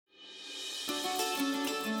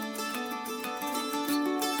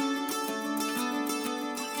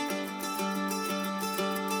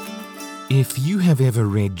If you have ever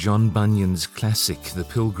read John Bunyan's classic, The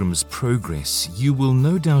Pilgrim's Progress, you will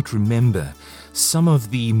no doubt remember some of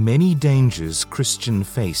the many dangers Christian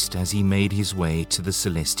faced as he made his way to the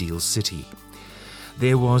celestial city.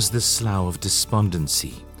 There was the Slough of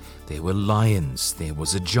Despondency, there were lions, there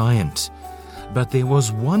was a giant, but there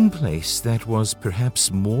was one place that was perhaps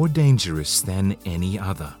more dangerous than any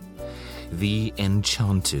other: the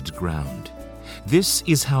enchanted ground. This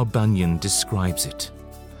is how Bunyan describes it.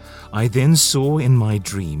 I then saw in my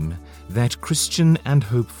dream that Christian and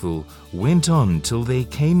hopeful went on till they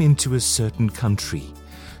came into a certain country,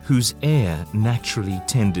 whose air naturally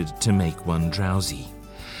tended to make one drowsy,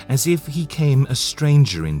 as if he came a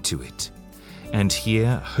stranger into it. And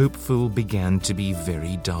here hopeful began to be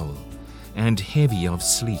very dull, and heavy of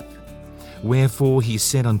sleep. Wherefore he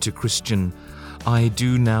said unto Christian, I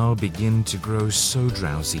do now begin to grow so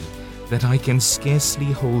drowsy that I can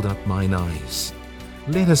scarcely hold up mine eyes.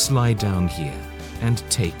 Let us lie down here and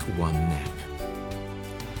take one nap.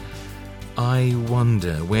 I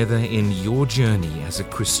wonder whether in your journey as a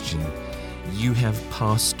Christian you have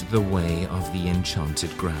passed the way of the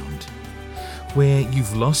enchanted ground, where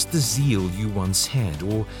you've lost the zeal you once had,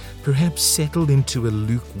 or perhaps settled into a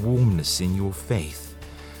lukewarmness in your faith,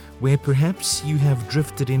 where perhaps you have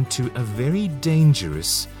drifted into a very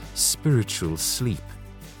dangerous spiritual sleep.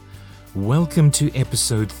 Welcome to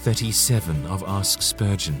episode 37 of Ask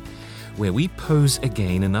Spurgeon, where we pose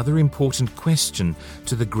again another important question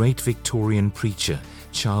to the great Victorian preacher,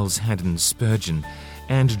 Charles Haddon Spurgeon,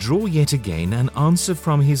 and draw yet again an answer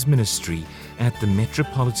from his ministry at the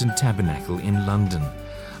Metropolitan Tabernacle in London.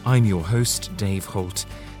 I'm your host, Dave Holt,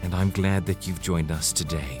 and I'm glad that you've joined us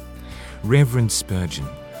today. Reverend Spurgeon,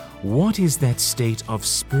 what is that state of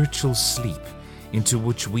spiritual sleep into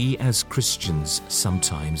which we as Christians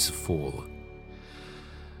sometimes fall?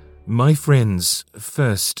 My friends,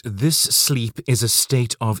 first, this sleep is a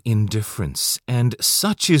state of indifference, and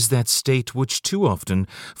such is that state which too often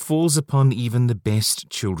falls upon even the best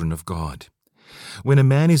children of God. When a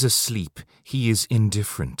man is asleep, he is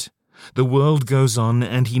indifferent. The world goes on,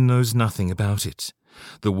 and he knows nothing about it.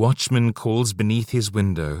 The watchman calls beneath his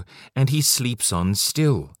window, and he sleeps on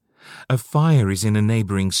still. A fire is in a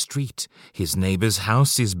neighboring street. His neighbor's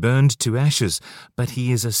house is burned to ashes, but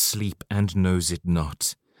he is asleep and knows it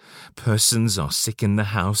not. Persons are sick in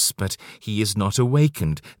the house, but he is not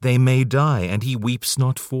awakened. They may die, and he weeps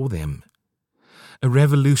not for them. A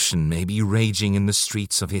revolution may be raging in the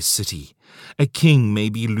streets of his city. A king may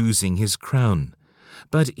be losing his crown.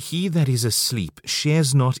 But he that is asleep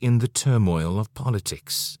shares not in the turmoil of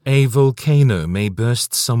politics. A volcano may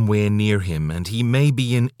burst somewhere near him, and he may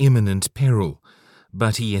be in imminent peril,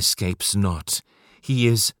 but he escapes not. He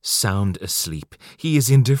is sound asleep. He is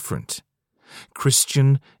indifferent.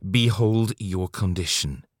 Christian, behold your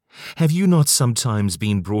condition. Have you not sometimes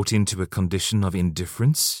been brought into a condition of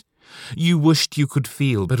indifference? You wished you could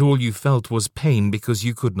feel, but all you felt was pain because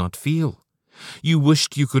you could not feel. You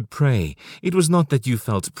wished you could pray. It was not that you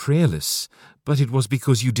felt prayerless, but it was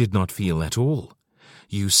because you did not feel at all.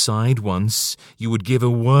 You sighed once, you would give a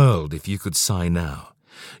world if you could sigh now.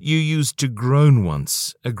 You used to groan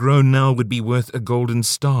once. A groan now would be worth a golden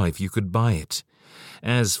star if you could buy it.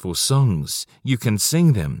 As for songs, you can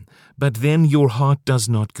sing them, but then your heart does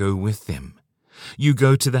not go with them. You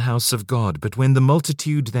go to the house of God, but when the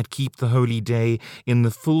multitude that keep the holy day in the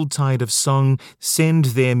full tide of song send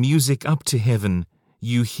their music up to heaven,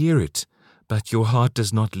 you hear it, but your heart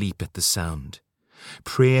does not leap at the sound.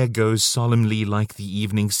 Prayer goes solemnly like the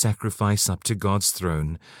evening sacrifice up to God's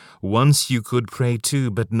throne. Once you could pray too,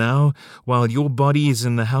 but now, while your body is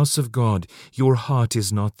in the house of God, your heart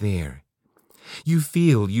is not there. You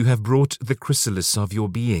feel you have brought the chrysalis of your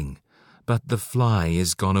being, but the fly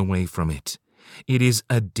is gone away from it. It is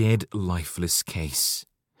a dead, lifeless case.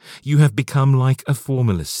 You have become like a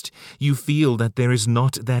formalist. You feel that there is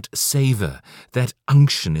not that savour, that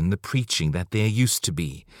unction in the preaching that there used to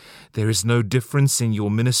be. There is no difference in your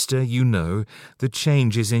minister, you know. The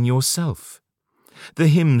change is in yourself. The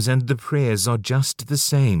hymns and the prayers are just the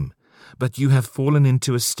same, but you have fallen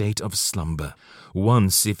into a state of slumber.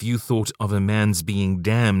 Once, if you thought of a man's being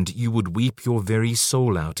damned, you would weep your very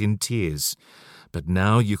soul out in tears. But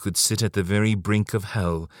now you could sit at the very brink of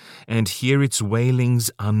hell and hear its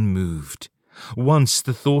wailings unmoved. Once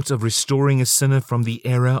the thought of restoring a sinner from the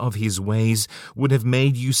error of his ways would have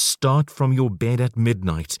made you start from your bed at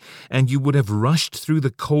midnight, and you would have rushed through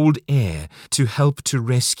the cold air to help to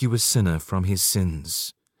rescue a sinner from his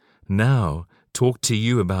sins. Now, talk to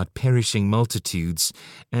you about perishing multitudes,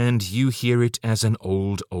 and you hear it as an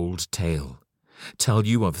old, old tale. tell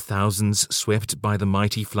you of thousands swept by the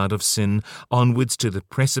mighty flood of sin onwards to the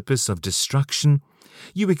precipice of destruction.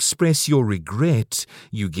 You express your regret,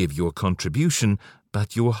 you give your contribution,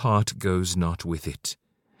 but your heart goes not with it.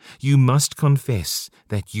 You must confess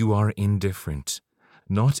that you are indifferent,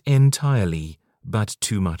 not entirely, but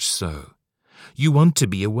too much so. You want to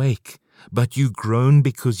be awake, but you groan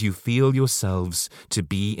because you feel yourselves to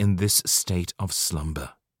be in this state of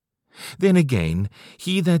slumber. Then again,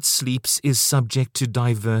 he that sleeps is subject to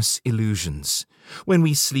diverse illusions. When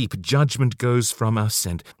we sleep, judgment goes from us,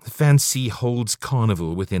 and fancy holds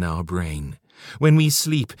carnival within our brain. When we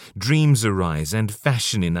sleep, dreams arise and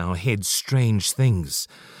fashion in our heads strange things.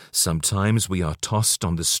 Sometimes we are tossed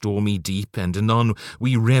on the stormy deep, and anon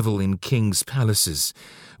we revel in kings' palaces.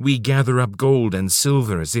 We gather up gold and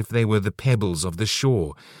silver as if they were the pebbles of the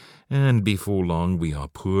shore, and before long we are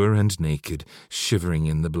poor and naked, shivering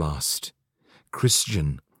in the blast.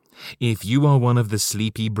 Christian, if you are one of the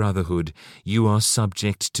sleepy brotherhood, you are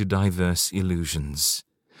subject to diverse illusions.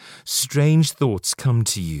 Strange thoughts come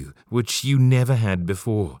to you, which you never had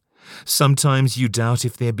before. Sometimes you doubt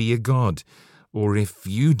if there be a God, or if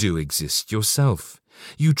you do exist yourself.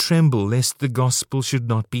 You tremble lest the gospel should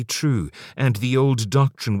not be true, and the old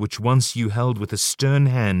doctrine which once you held with a stern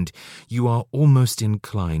hand, you are almost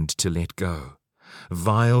inclined to let go.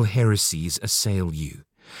 Vile heresies assail you.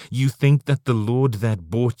 You think that the Lord that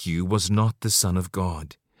bought you was not the Son of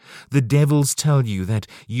God. The devils tell you that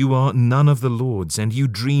you are none of the Lord's, and you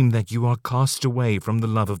dream that you are cast away from the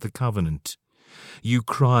love of the covenant. You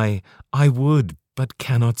cry, I would, but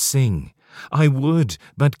cannot sing. I would,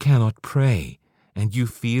 but cannot pray. And you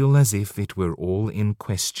feel as if it were all in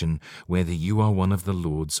question whether you are one of the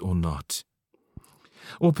Lord's or not.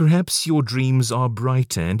 Or perhaps your dreams are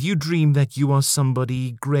brighter, and you dream that you are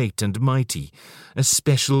somebody great and mighty, a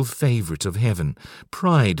special favorite of heaven.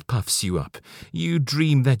 Pride puffs you up. You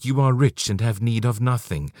dream that you are rich and have need of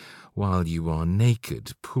nothing, while you are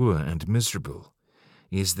naked, poor, and miserable.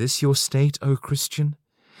 Is this your state, O Christian?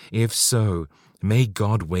 If so, may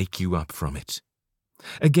God wake you up from it.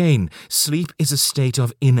 Again, sleep is a state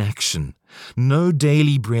of inaction. No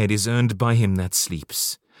daily bread is earned by him that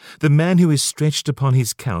sleeps. The man who is stretched upon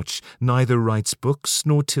his couch neither writes books,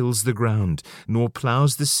 nor tills the ground, nor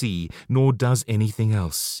ploughs the sea, nor does anything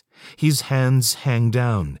else. His hands hang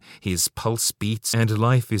down, his pulse beats, and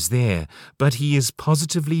life is there, but he is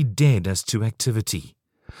positively dead as to activity.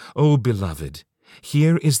 O beloved,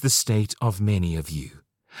 here is the state of many of you.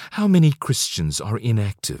 How many Christians are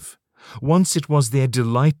inactive? Once it was their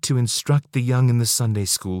delight to instruct the young in the Sunday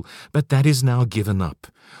school, but that is now given up.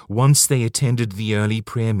 Once they attended the early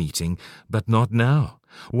prayer meeting, but not now.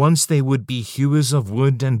 Once they would be hewers of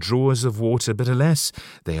wood and drawers of water, but alas,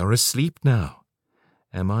 they are asleep now.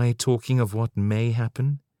 Am I talking of what may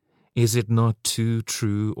happen? Is it not too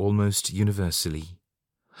true almost universally?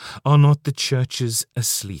 Are not the churches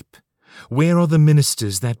asleep? Where are the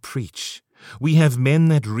ministers that preach? We have men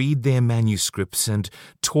that read their manuscripts and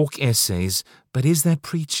talk essays, but is that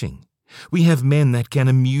preaching? We have men that can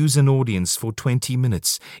amuse an audience for 20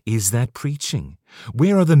 minutes. Is that preaching?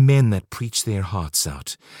 Where are the men that preach their hearts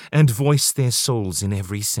out and voice their souls in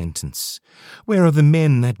every sentence? Where are the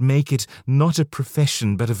men that make it not a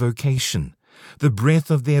profession but a vocation? The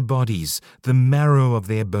breath of their bodies, the marrow of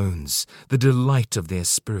their bones, the delight of their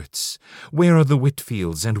spirits. Where are the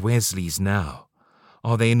Whitfields and Wesleys now?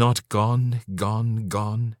 Are they not gone, gone,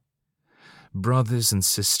 gone? Brothers and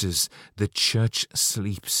sisters, the church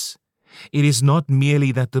sleeps. It is not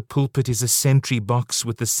merely that the pulpit is a sentry box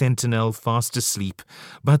with the sentinel fast asleep,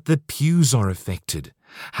 but the pews are affected.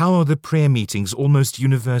 How are the prayer meetings almost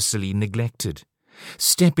universally neglected?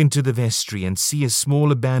 Step into the vestry and see a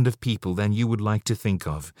smaller band of people than you would like to think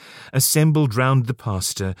of, assembled round the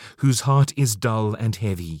pastor, whose heart is dull and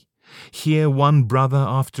heavy. Hear one brother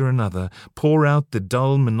after another pour out the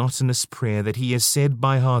dull, monotonous prayer that he has said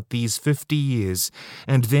by heart these 50 years,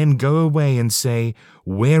 and then go away and say,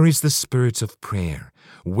 where is the spirit of prayer?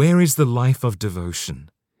 Where is the life of devotion?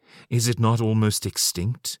 Is it not almost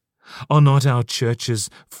extinct? Are not our churches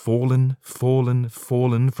fallen, fallen,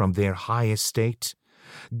 fallen from their high estate?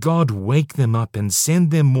 God, wake them up and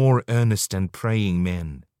send them more earnest and praying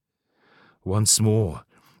men. Once more,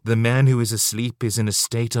 the man who is asleep is in a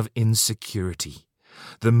state of insecurity.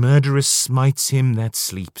 The murderer smites him that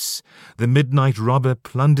sleeps. The midnight robber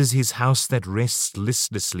plunders his house that rests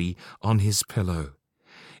listlessly on his pillow.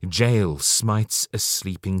 Jael smites a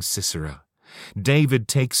sleeping Sisera. David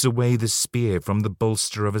takes away the spear from the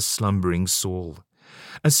bolster of a slumbering Saul.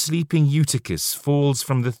 A sleeping Eutychus falls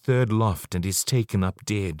from the third loft and is taken up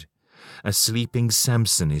dead. A sleeping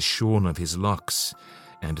Samson is shorn of his locks.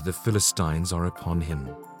 and the Philistines are upon him.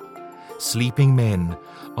 Sleeping men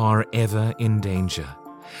are ever in danger.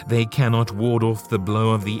 They cannot ward off the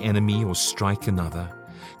blow of the enemy or strike another.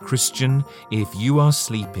 Christian, if you are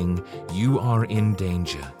sleeping, you are in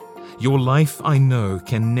danger. Your life, I know,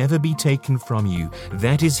 can never be taken from you.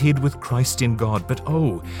 That is hid with Christ in God. But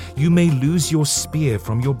oh, you may lose your spear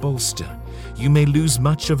from your bolster. You may lose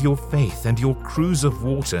much of your faith, and your cruse of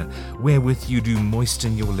water, wherewith you do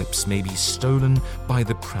moisten your lips, may be stolen by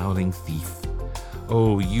the prowling thief.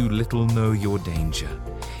 Oh, you little know your danger.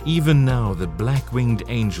 Even now the black-winged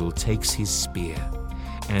angel takes his spear,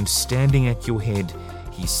 and standing at your head,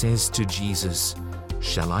 he says to Jesus,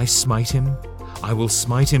 "Shall I smite him? I will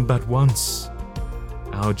smite him but once."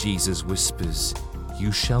 Our Jesus whispers,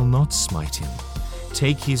 "You shall not smite him.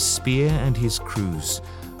 Take his spear and his cruse,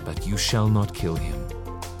 but you shall not kill him."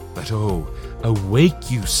 But oh, awake,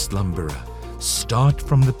 you slumberer. Start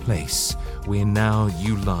from the place where now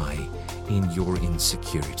you lie in your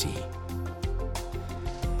insecurity.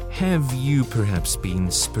 Have you perhaps been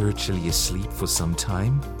spiritually asleep for some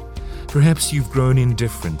time? Perhaps you've grown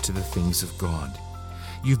indifferent to the things of God.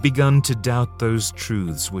 You've begun to doubt those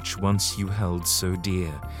truths which once you held so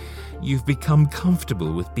dear. You've become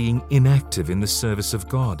comfortable with being inactive in the service of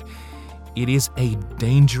God. It is a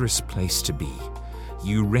dangerous place to be.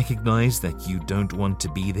 You recognize that you don't want to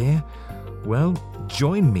be there? Well,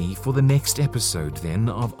 join me for the next episode then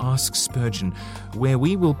of Ask Spurgeon, where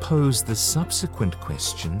we will pose the subsequent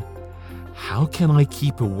question, how can I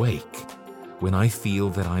keep awake when I feel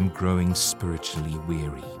that I'm growing spiritually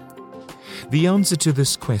weary? The answer to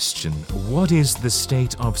this question, what is the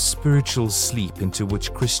state of spiritual sleep into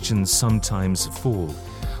which Christians sometimes fall,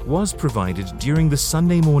 was provided during the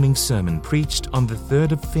Sunday morning sermon preached on the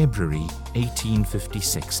 3rd of February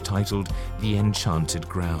 1856, titled The Enchanted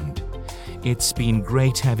Ground. It's been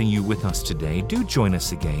great having you with us today. Do join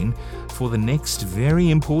us again for the next very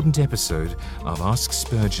important episode of Ask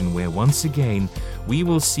Spurgeon, where once again we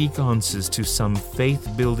will seek answers to some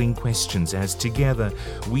faith-building questions as together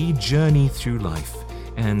we journey through life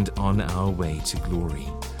and on our way to glory.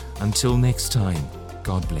 Until next time,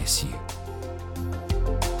 God bless you.